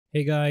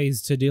Hey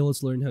guys, today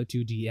let's learn how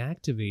to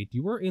deactivate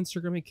your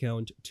Instagram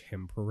account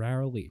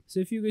temporarily.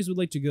 So if you guys would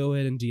like to go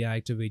ahead and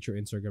deactivate your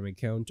Instagram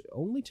account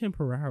only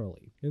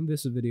temporarily, in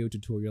this video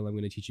tutorial I'm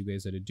going to teach you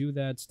guys how to do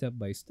that step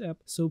by step,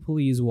 so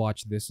please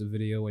watch this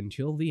video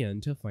until the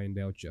end to find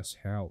out just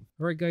how.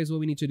 Alright guys,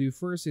 what we need to do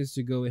first is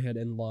to go ahead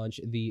and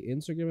launch the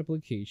Instagram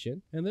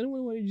application, and then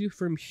what we want to do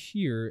from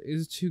here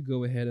is to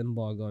go ahead and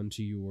log on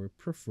to your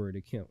preferred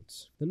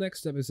accounts. The next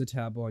step is to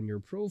tap on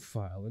your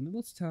profile, and then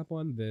let's tap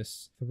on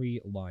this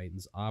 3 lines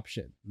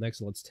option.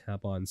 Next, let's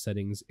tap on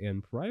settings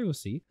and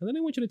privacy, and then I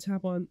want you to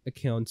tap on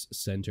accounts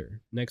center.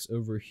 Next,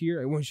 over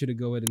here I want you to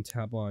go ahead and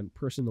tap on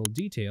personal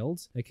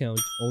details, account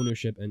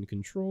ownership and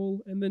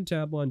control, and then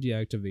tap on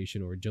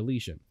deactivation or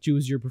deletion.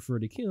 Choose your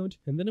preferred account,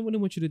 and then what I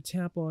want you to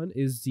tap on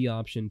is the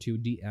option to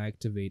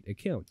deactivate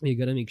account. You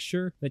gotta make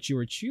sure that you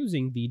are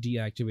choosing the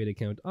deactivate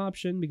account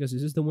option because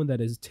this is the one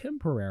that is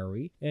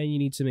temporary, and you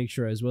need to make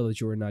sure as well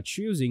that you are not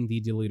choosing the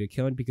delete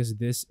account because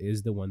this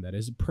is the one that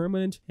is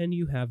permanent and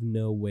you have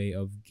no way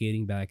of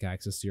gaining back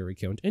access to your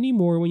account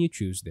anymore when you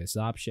choose this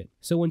option.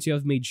 So once you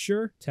have made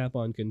sure, tap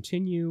on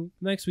continue.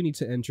 Next, we need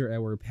to enter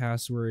our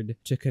password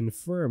to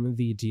confirm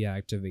the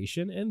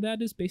deactivation, and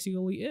that is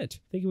basically it.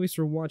 Thank you guys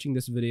for watching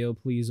this video.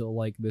 Please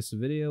like this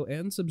video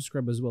and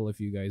subscribe as well if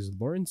you guys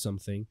learned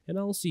something, and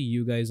I'll see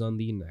you guys on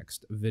the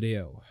next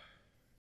video.